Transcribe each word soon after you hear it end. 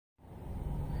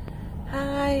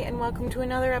Hi, and welcome to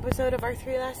another episode of our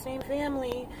Three Last Name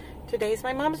Family. Today's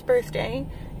my mom's birthday,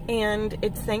 and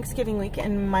it's Thanksgiving week,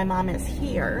 and my mom is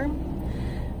here.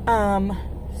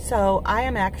 So I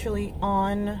am actually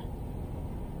on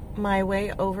my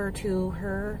way over to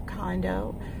her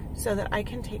condo so that I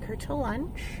can take her to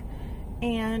lunch,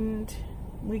 and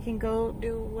we can go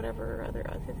do whatever other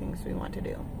things we want to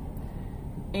do.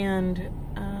 And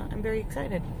I'm very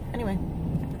excited. Anyway.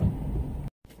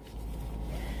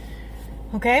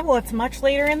 Okay, well, it's much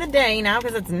later in the day now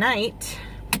because it's night.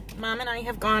 Mom and I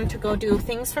have gone to go do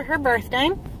things for her birthday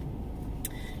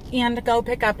and go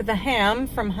pick up the ham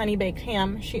from Honey Baked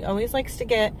Ham. She always likes to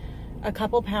get a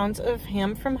couple pounds of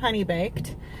ham from Honey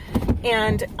Baked.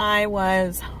 And I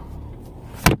was,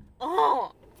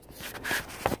 I'm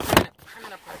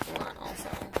in a parking lot also.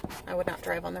 I would not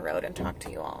drive on the road and talk to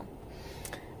you all.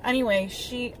 Anyway,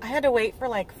 I had to wait for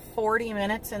like 40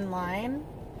 minutes in line.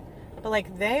 But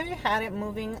like they had it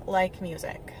moving like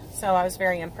music. So I was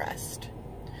very impressed.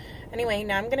 Anyway,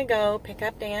 now I'm going to go pick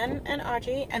up Dan and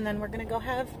Audrey, and then we're going to go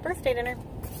have birthday dinner.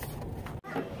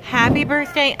 Happy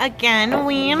birthday again,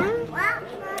 Willyne.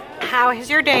 How has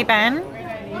your day been? Your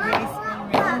day's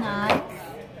been really nice.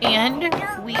 And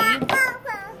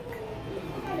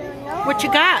what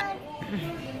you got?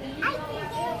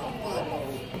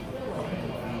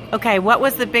 Okay, what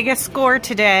was the biggest score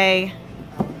today?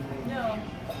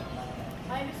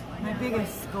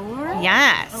 Biggest score?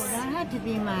 Yes. Oh, that had to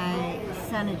be my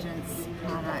Senegence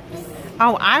products.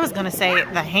 Oh, I was going to say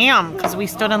the ham, because we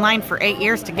stood in line for 8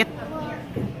 years to get.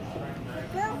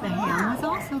 The ham was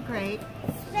also great.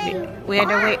 We had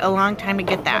to wait a long time to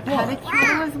get that. The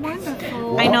pedicure was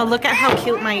wonderful. I know. Look at how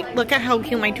cute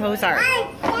my toes are.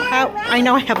 I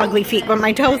know I have ugly feet, but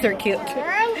my toes are cute.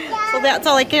 So that's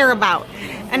all I care about.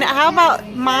 And how about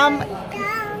Mom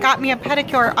got me a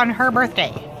pedicure on her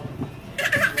birthday?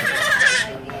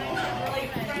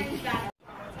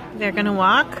 They're gonna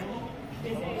walk?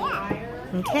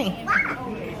 Okay.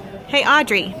 Hey,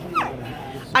 Audrey.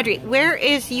 Audrey, where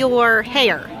is your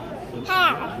hair?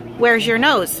 Hair. Where's your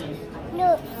nose?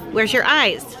 Nose. Where's your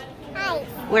eyes? Eyes.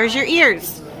 Where's your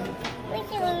ears?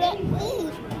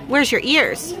 Where's your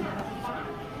ears?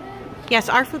 Yes,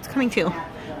 our food's coming too.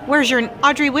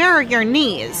 Audrey, where are your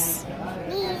knees?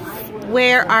 Knees.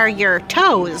 Where are your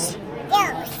toes?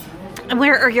 Toes. And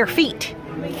where are your feet?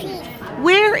 Feet.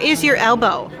 Where is your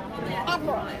elbow?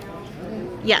 Apple.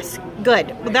 Yes,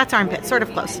 good. Well, that's armpit, sort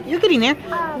of close. You're getting there.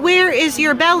 Where is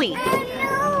your belly?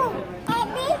 Oh no! My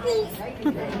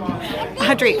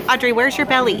babies. Audrey, where's your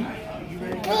belly?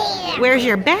 There. Where's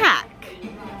your back?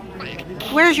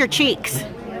 Where's your cheeks?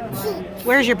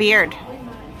 Where's your beard?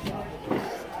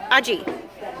 Audrey,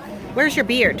 where's your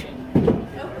beard?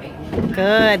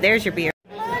 Good, there's your beard.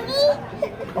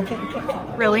 Okay.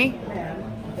 Really?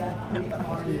 No.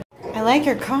 I like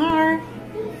your car.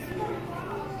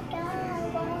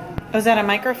 Oh, is that a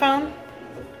microphone?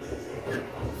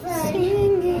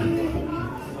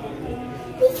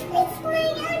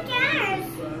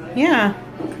 Yeah,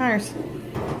 cars.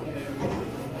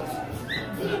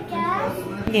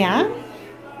 Yeah?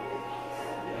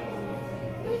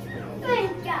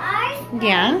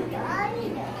 Yeah?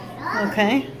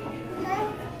 Okay.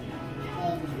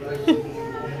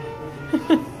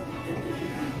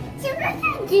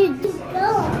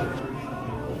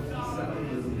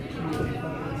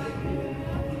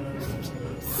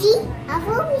 See? I've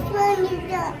always wanted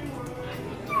to.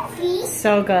 See?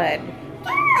 So good.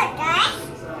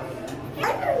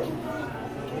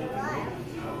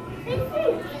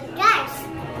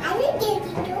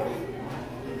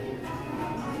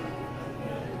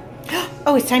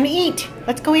 Oh, it's time to eat.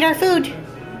 Let's go eat our food.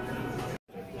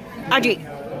 Audrey.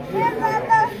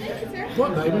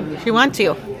 What, baby? She wants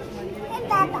you.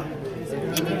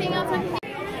 Anything else I can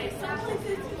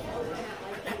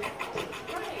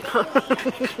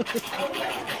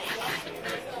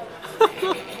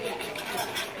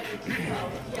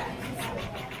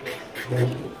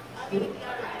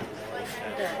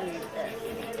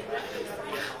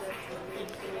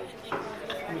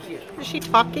Is she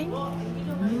talking?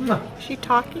 No. Is she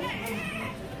talking?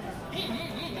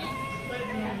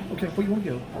 Okay, where you want to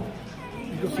go?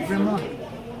 You go see Grandma.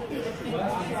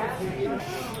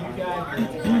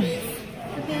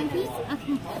 The babies?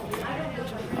 Okay.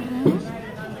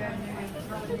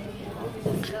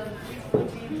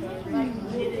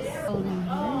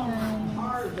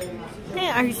 They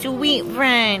are sweet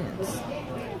friends.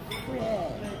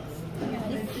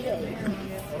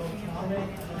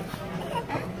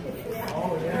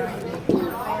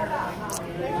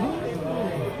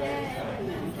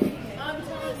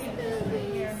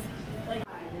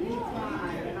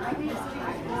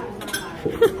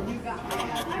 You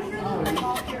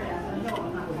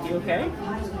okay?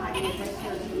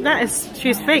 That is,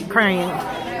 she's fake crying.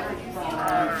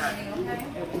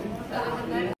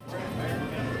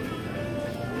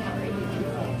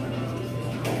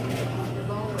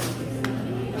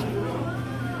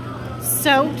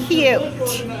 So cute.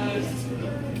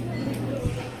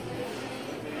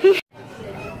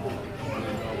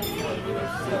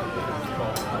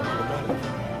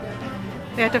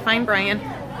 We have to find Brian.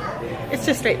 It's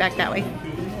just straight back that way.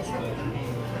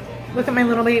 Look at my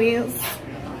little babies.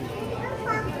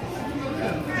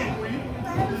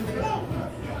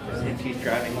 And she's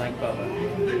driving like Bubba.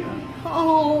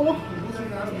 Oh.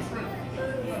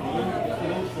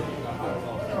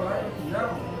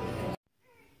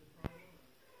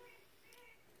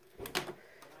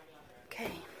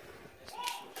 Okay.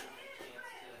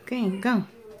 Okay, go.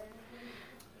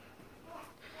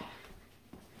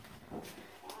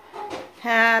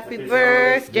 Happy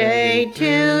birthday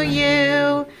to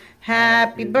you.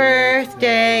 Happy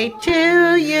birthday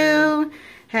to you.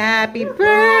 Happy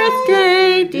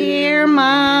birthday, dear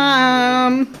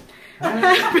Mom.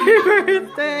 Happy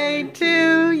birthday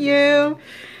to you.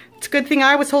 It's a good thing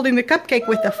I was holding the cupcake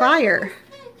with the fire.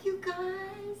 Thank you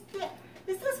guys.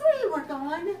 Is this where you were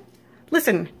gone?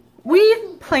 Listen, we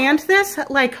planned this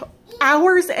like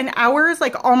hours and hours,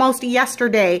 like almost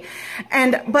yesterday.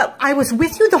 But I was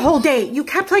with you the whole day. You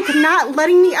kept like not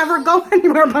letting me ever go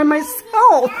anywhere by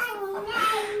myself.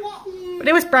 But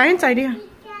it was Brian's idea.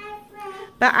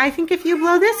 But I think if you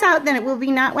blow this out, then it will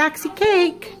be not waxy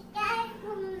cake.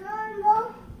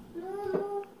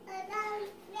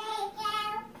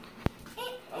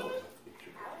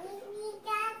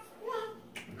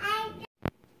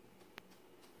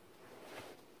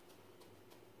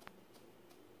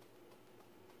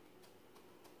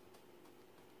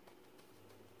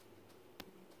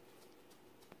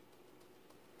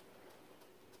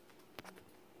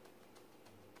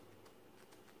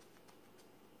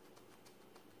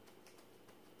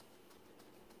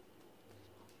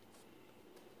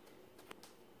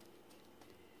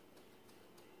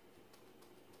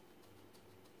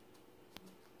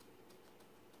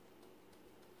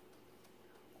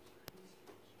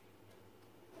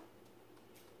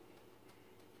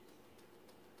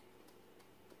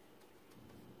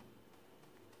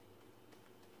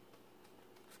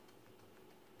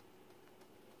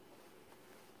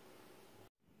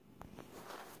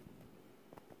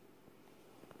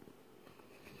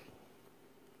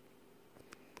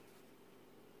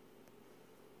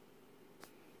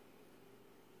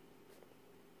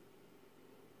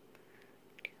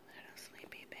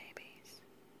 Sleepy babies.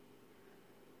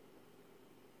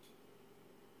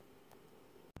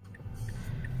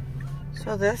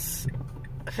 So this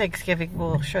Thanksgiving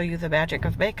will show you the magic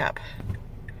of makeup.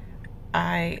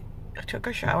 I took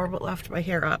a shower but left my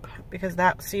hair up because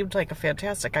that seemed like a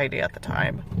fantastic idea at the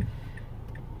time.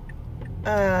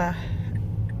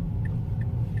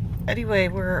 Anyway,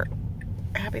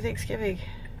 happy Thanksgiving.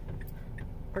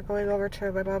 We're going over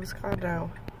to my mom's condo.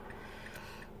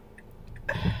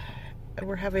 And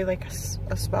we're having like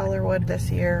a smaller one this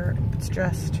year. It's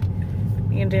just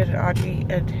me and Dad and Audrey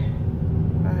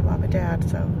and my mom and dad.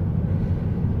 So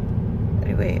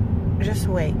anyway, just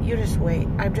wait. You just wait.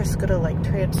 I'm just gonna like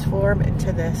transform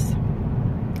into this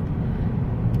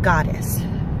goddess.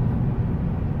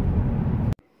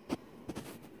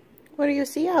 What do you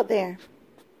see out there?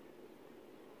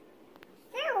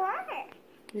 There's water.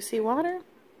 You see water?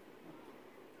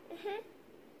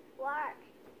 Water.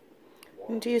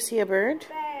 And do you see a bird?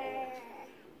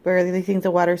 Bird. Do you think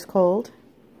the water's cold?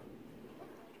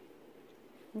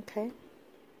 Okay.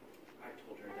 I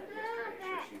told her that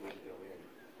yesterday she wouldn't go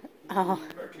in. Oh.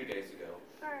 Or 2 days ago.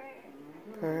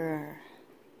 Bird. Brr.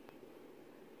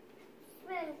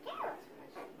 Swim too.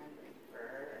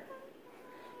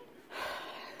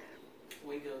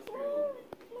 We go through.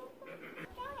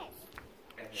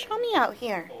 Show me out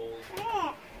here.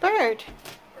 Old Bird.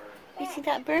 You see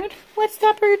that bird? What's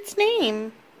that bird's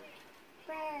name?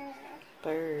 Bird.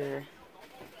 Brr.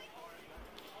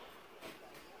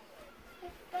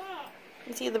 Bird.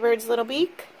 You see the bird's little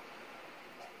beak?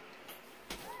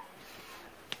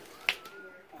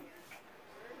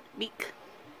 Beak.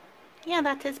 Yeah,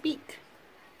 that's his beak.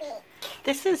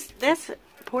 This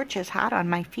porch is hot on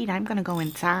my feet. I'm gonna go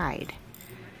inside.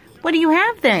 What do you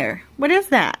have there? What is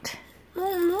that?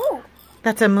 Moo.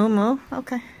 That's a moo-moo?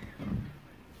 Okay.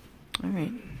 All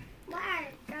right.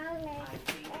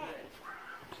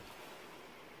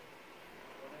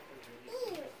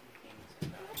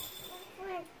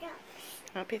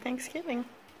 Happy Thanksgiving.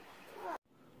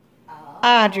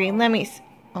 Audrey, let me see.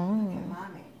 Oh.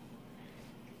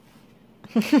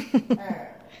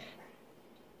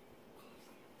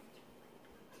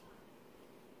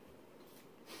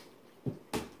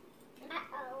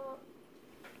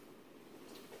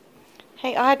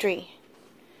 Hey, Audrey.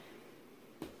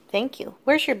 Thank you.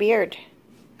 Where's your beard?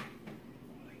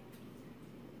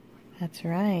 That's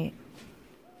right.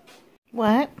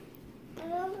 What?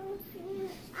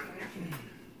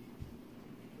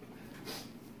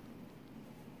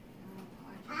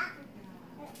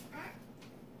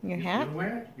 Your hat? You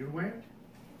wear it? You wear it?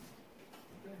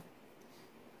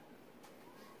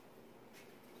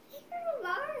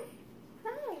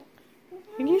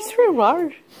 You threw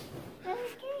large.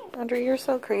 Audrey, you're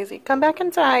so crazy. Come back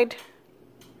inside.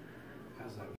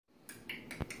 How's that?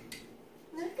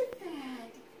 Look at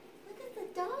that. Look at the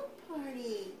dog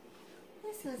party.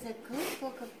 This was a good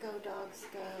book of Go Dogs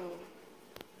Go.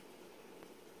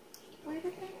 Where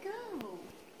did they go?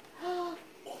 Oh,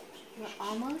 we're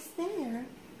almost there.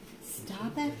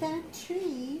 Stop at that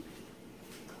tree.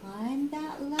 Climb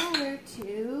that ladder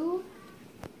to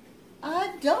a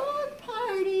dog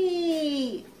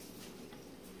party.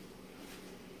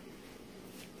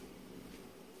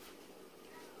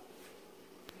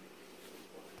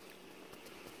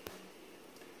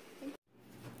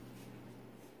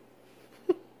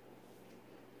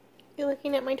 You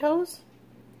looking at my toes?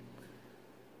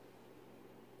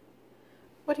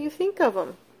 What do you think of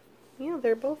them? Yeah,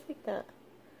 they're both like that.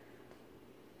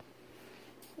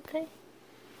 Okay.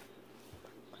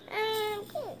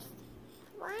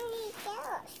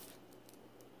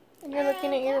 And you're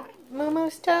looking at your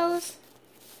moo-moo's toes?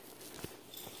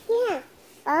 Yeah,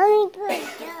 only put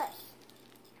dust.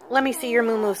 Let me see your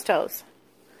moo-moo's toes.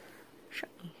 Show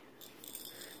me.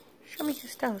 Show me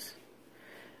his toes.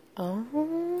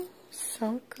 Oh,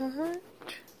 so good.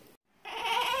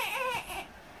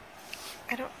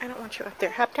 I don't want you up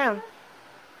there. Hop down.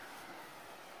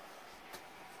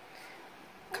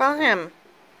 Call him.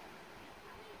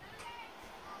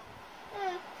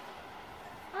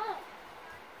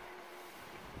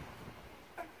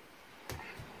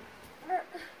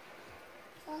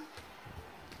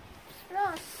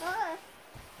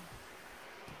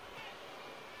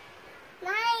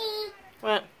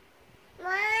 What?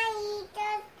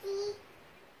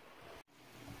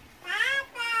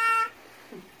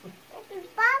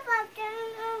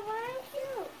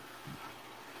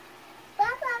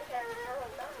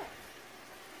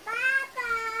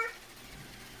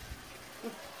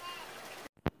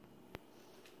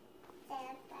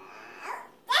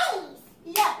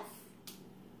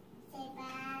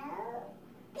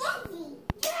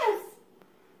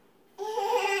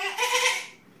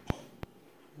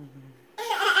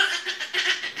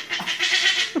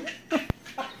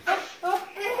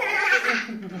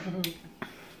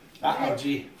 Uh-oh,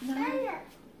 gee.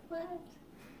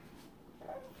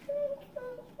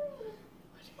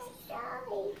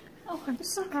 Oh, I'm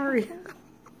sorry.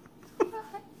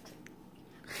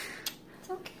 It's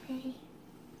okay.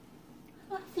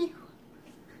 I love you.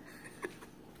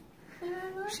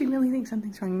 She really thinks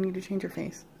something's wrong. You need to change your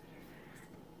face.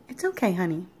 It's okay,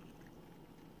 honey.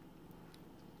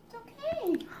 It's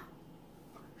okay.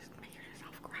 Just make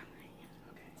yourself cry.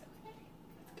 Okay, it's okay.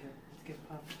 Let's get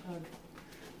Pop a hug.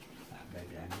 Ah,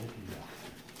 baby, I love you.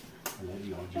 I love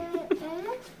you,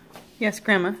 Audrey. Yes,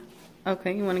 Grandma.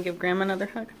 Okay, you want to give Grandma another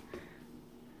hug?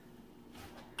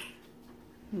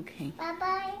 Okay.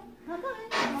 Bye-bye.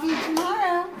 Bye-bye. See you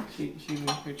tomorrow. She moved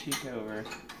her cheek over.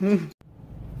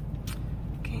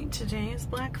 Okay, today is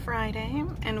Black Friday,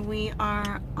 and we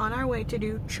are on our way to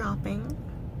do shopping.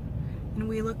 And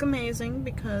we look amazing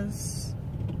because,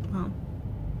 well,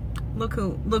 look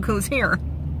who's here,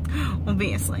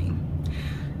 obviously.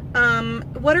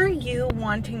 What are you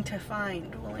wanting to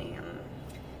find, William?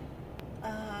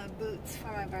 Boots for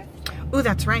my birthday. Oh,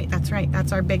 that's right.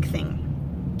 That's our big thing.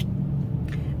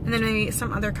 And then maybe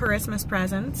some other Christmas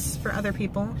presents for other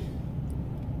people.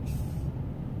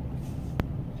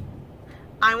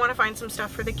 I want to find some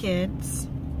stuff for the kids.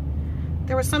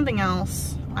 There was something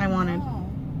else I wanted.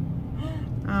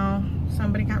 Oh,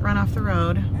 somebody got run off the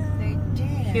road. They did.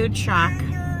 Huge shock.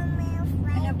 In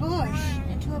a bush.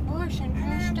 Into a bush and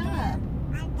crashed up.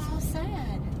 So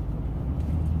sad.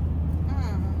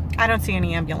 I don't see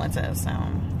any ambulances, so.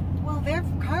 Well, their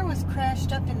car was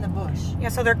crashed up in the bush. Yeah,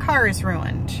 so their car is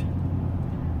ruined.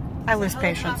 I lose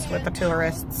patience with the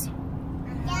tourists.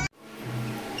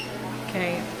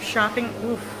 Okay, shopping.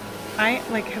 Oof. I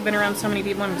have been around so many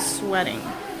people, I'm sweating.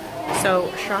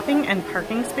 So shopping and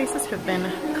parking spaces have been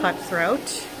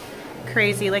cutthroat.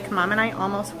 Crazy. Like, Mom and I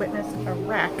almost witnessed a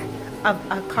wreck of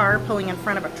a car pulling in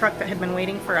front of a truck that had been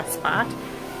waiting for a spot.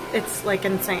 It's like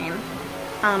insane.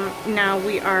 Now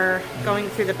we are going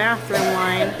through the bathroom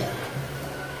line.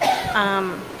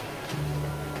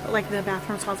 Like the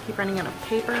bathroom stalls keep running out of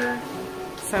paper.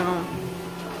 So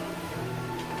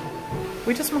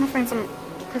we just want to find some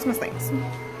Christmas things.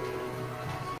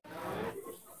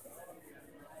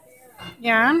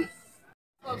 Yeah.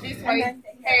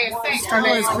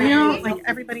 Struggle is real. Like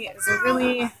everybody is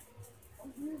really,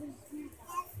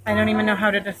 I don't even know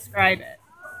how to describe it.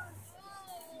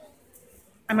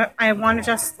 I want to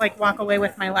just like walk away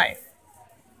with my life.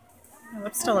 My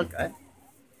lips still look good.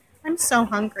 I'm so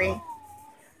hungry.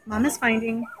 Mom is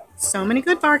finding so many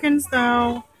good bargains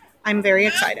though. I'm very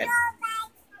excited.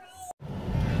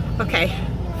 Okay,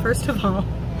 first of all,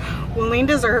 Willyne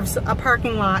deserves a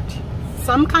parking lot,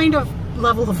 some kind of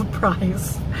level of a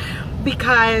prize,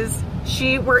 because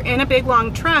we're in a big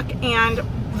long truck, and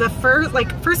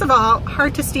first of all,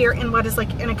 hard to steer in what is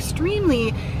like an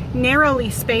extremely narrowly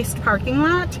spaced parking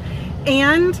lot,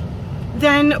 and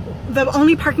then the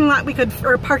only parking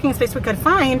space we could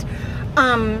find,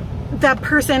 the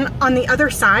person on the other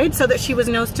side, so that she was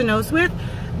nose to nose with,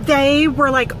 they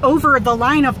were like over the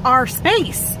line of our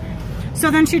space. So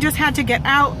then she just had to get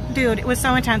out. Dude, it was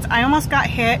so intense. I almost got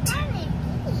hit.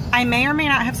 I may or may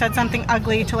not have said something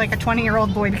ugly to like a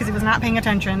 20-year-old boy because he was not paying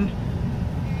attention.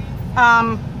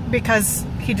 Because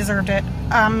he deserved it.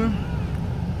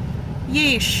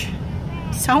 Yeesh.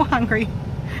 So hungry.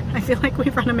 I feel like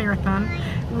we've run a marathon.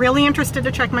 Really interested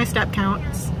to check my step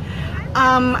counts.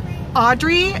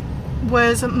 Audrey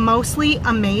was mostly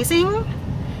amazing,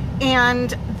 and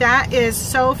that is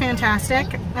so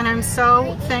fantastic, and I'm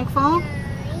so thankful.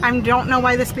 I don't know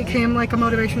why this became like a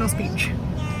motivational speech,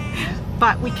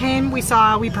 but we came, we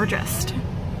saw, we purchased.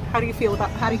 How do you feel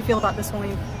about this,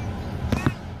 Willyne?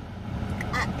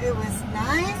 It was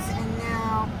nice, and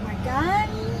now we're done,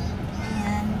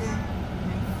 and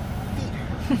my feet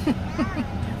hurt.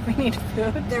 We need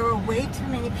food. There were way too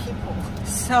many people.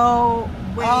 So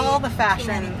Way all the too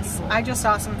many fashions. people. I just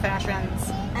saw some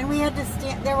fashions. And we had to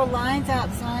stand, there were lines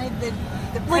outside the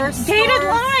Like first gated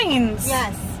stores. lines.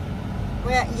 Yes.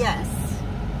 Well, yes.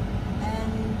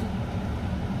 And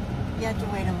you had to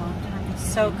wait a long time.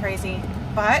 So crazy.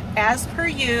 But as per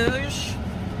usual,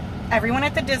 everyone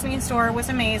at the Disney store was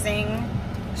amazing.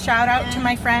 Shout out to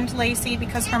my friend Lacey,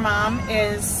 because her mom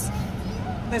is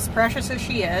as precious as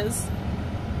she is.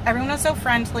 Everyone was so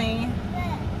friendly.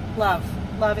 Love.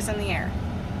 Love is in the air.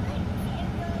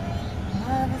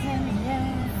 Love is in the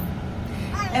air.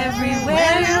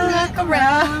 Everywhere you look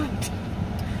around.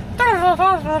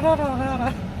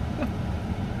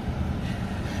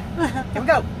 Here we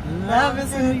go. Love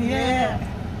is in the air.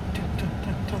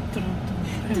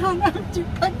 Don't have to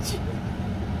punch.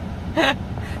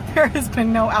 There has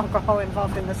been no alcohol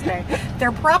involved in this day.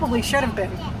 There probably should have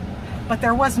been, but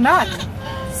there was none.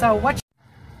 So what?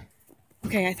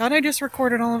 Okay, I thought I just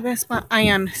recorded all of this, but I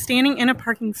am standing in a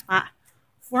parking spot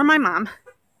for my mom,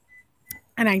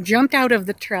 and I jumped out of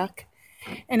the truck,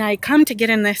 and I come to get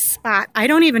in this spot. I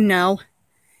don't even know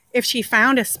if she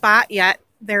found a spot yet.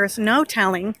 There's no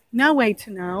telling, no way to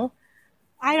know.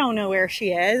 I don't know where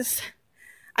she is.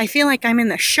 I feel like I'm in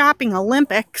the shopping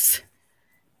Olympics.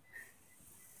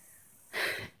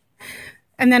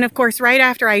 And then, of course, right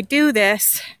after I do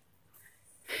this,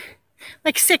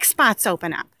 like 6 spots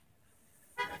open up.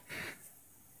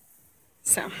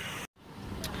 So,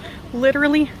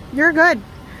 literally, you're good.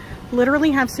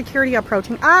 Literally have security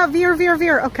approaching. Ah, veer.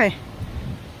 Okay.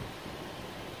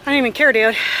 I don't even care,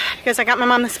 dude, because I got my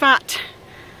mom the spot.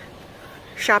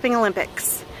 Shopping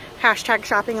Olympics. Hashtag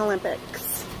shopping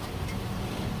Olympics.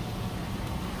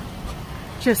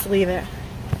 Just leave it.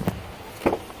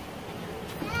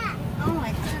 Oh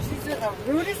my gosh, these are the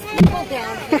rudest people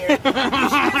down here. You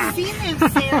should have seen them,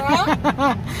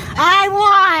 Sarah. I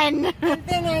won! And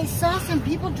then I saw some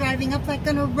people driving up like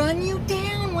gonna run you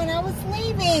down when I was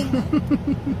leaving.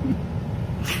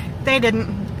 They didn't.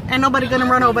 And nobody gonna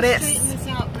run over this. Straighten this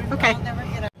out, but Okay. I'll never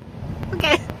get up.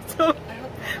 Okay, so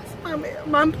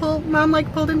mom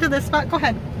pulled into this spot. Go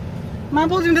ahead. Mom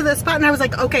pulled into this spot, and I was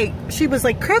like, okay, she was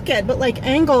like crooked, but like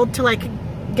angled to like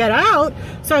get out.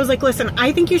 So I was like, listen,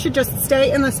 I think you should just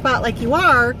stay in the spot like you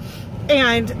are,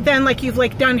 and then like you've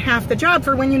like done half the job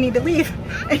for when you need to leave.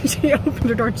 And she opened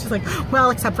her door, and she's like, well,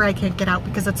 except for I can't get out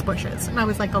because it's bushes. And I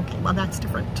was like, okay, well, that's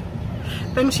different.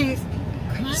 Then she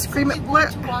screaming,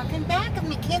 what? Walking back of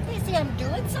me, can't they see I'm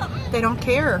doing something? They don't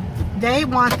care. They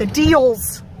want the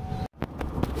deals.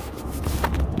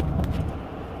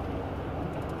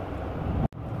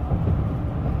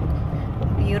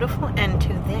 Beautiful end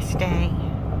to this day.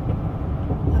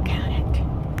 Look at it.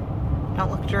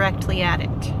 Don't look directly at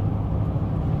it.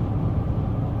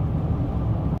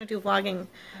 do vlogging.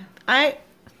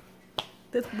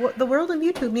 The world of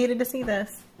YouTube needed to see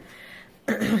this.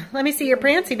 Let me see your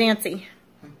prancy dancy.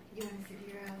 You want to sit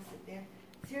here? I'll sit there.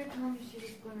 Sarah told me she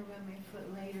was going to rub my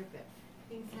foot later, but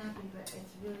things happen. But it's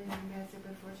really impressive.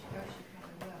 Before she goes, she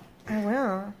probably will. I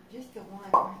will. Just the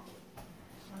one.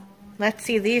 Let's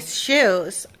see these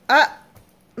shoes.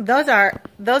 Those are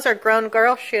grown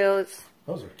girl shoes.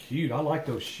 Those are cute. I like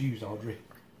those shoes, Audrey.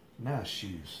 Nice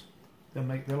shoes. They're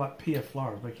like PF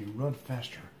Flyers, make you run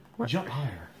faster, jump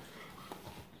higher.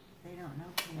 They don't know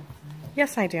PF.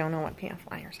 Yes, I do know what PF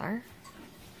Flyers are.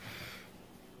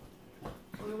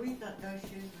 Well, we thought those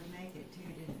shoes would make it too,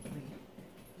 didn't we?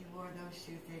 You wore those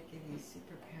shoes, they'd give you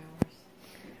superpowers.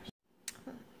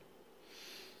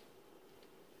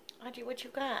 Audrey, what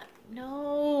you got?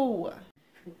 No.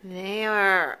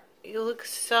 There. You look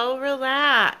so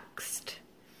relaxed.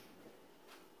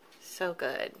 So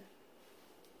good.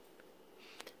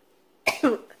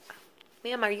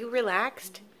 Ma'am, are you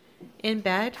relaxed? In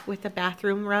bed with a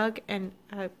bathroom rug and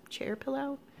a chair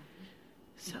pillow?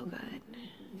 So good.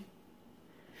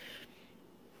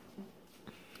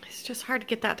 It's just hard to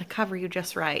get that to cover you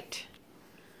just right.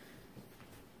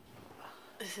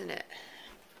 Isn't it?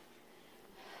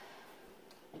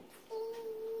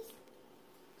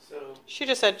 She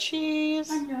just said cheese.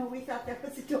 I know, we thought that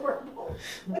was adorable.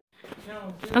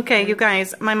 Okay, you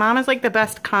guys, my mom is like the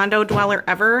best condo dweller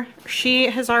ever. She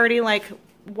has already like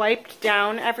wiped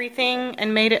down everything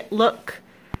and made it look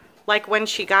like when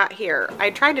she got here.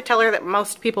 I tried to tell her that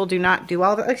most people do not do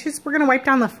all that. Like we're gonna wipe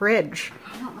down the fridge.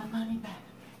 I want my money back.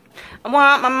 I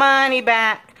want my money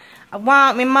back. I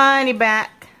want my money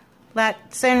back.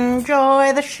 Let's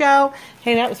enjoy the show.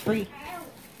 Hey, that was free.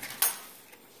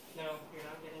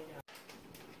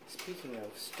 Speaking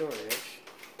of storage.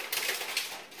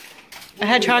 A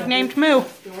hedgehog named Moo.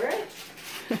 Storage?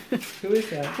 Who is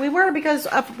that? We were because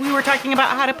we were talking about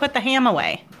how to put the ham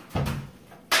away. Ham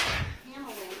away, ham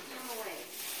away.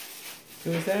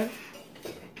 Who is that?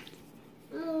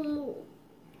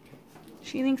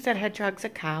 She thinks that hedgehog's a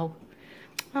cow.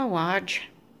 Oh, watch.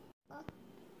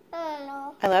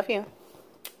 I love you.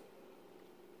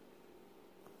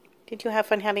 Did you have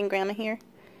fun having Grandma here?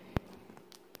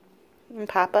 And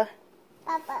Papa?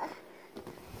 Papa.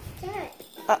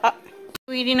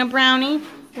 You eating a brownie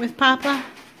with Papa?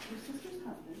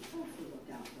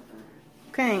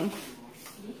 Okay.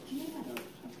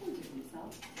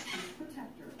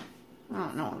 I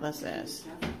don't know what this is.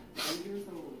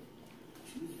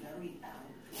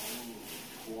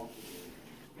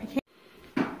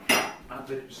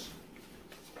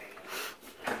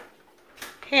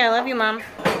 Hey, I love you, Mom.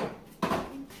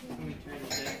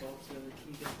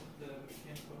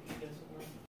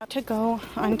 To go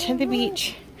onto the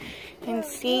beach and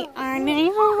see our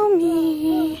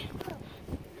Naomi.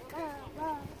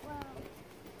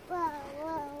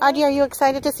 Audrey, are you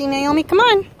excited to see Naomi? Come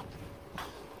on.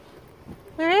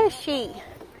 Where is she?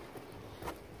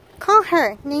 Call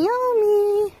her.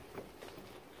 Naomi.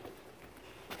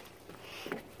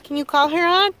 Can you call her,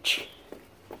 Audrey?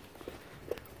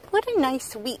 What a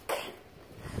nice week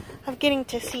of getting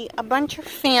to see a bunch of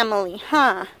family,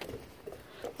 huh?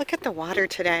 Look at the water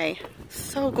today.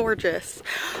 So gorgeous.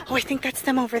 Oh, I think that's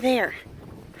them over there.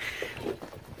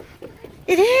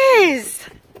 It is!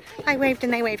 I waved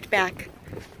and they waved back.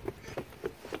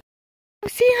 Oh,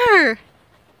 see her!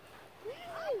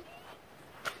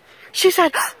 She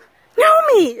said,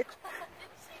 Naomi!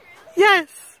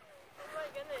 Yes!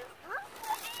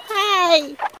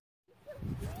 Hi!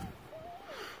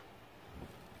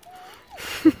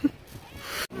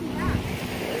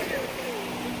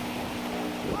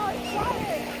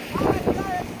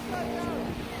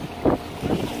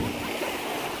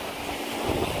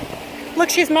 Look,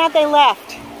 she's mad they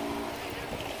left.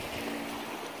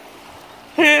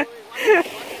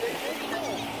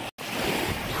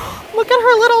 Look at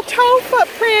her little toe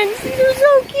footprints. These are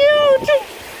so cute.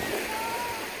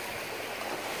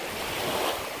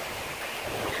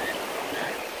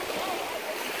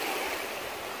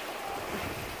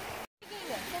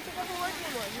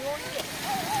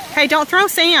 Hey, don't throw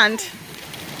sand.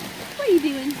 What are you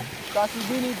doing? Gosh, you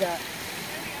do need that.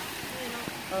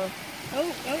 Okay. Oh,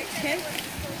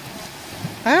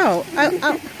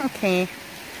 okay.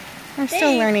 I'm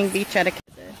still learning beach etiquette.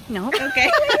 No?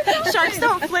 Okay. Sharks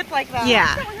don't flip like that.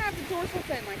 Yeah. Don't have the dorsal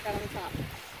fin like that on the top.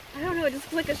 I don't know,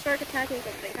 just like a shark attacking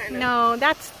something, kind of. No,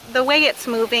 that's the way it's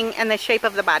moving and the shape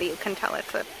of the body. You can tell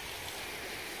it's a...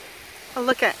 Oh,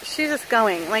 look at, she's just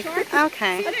going. Like,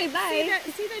 okay. Okay, bye.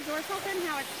 See the dorsal fin,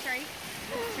 how it's straight?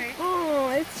 Straight. Oh,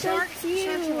 it's so cute.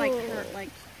 Sharks are like hurt, like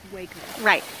way curved.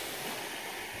 Right.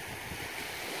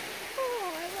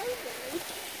 Oh, I love this.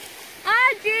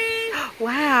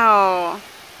 Wow.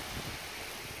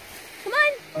 Come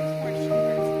on.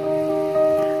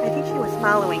 I think she was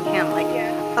following him. Like,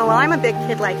 oh, well, I'm a big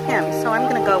kid like him, so I'm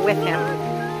going to go with him.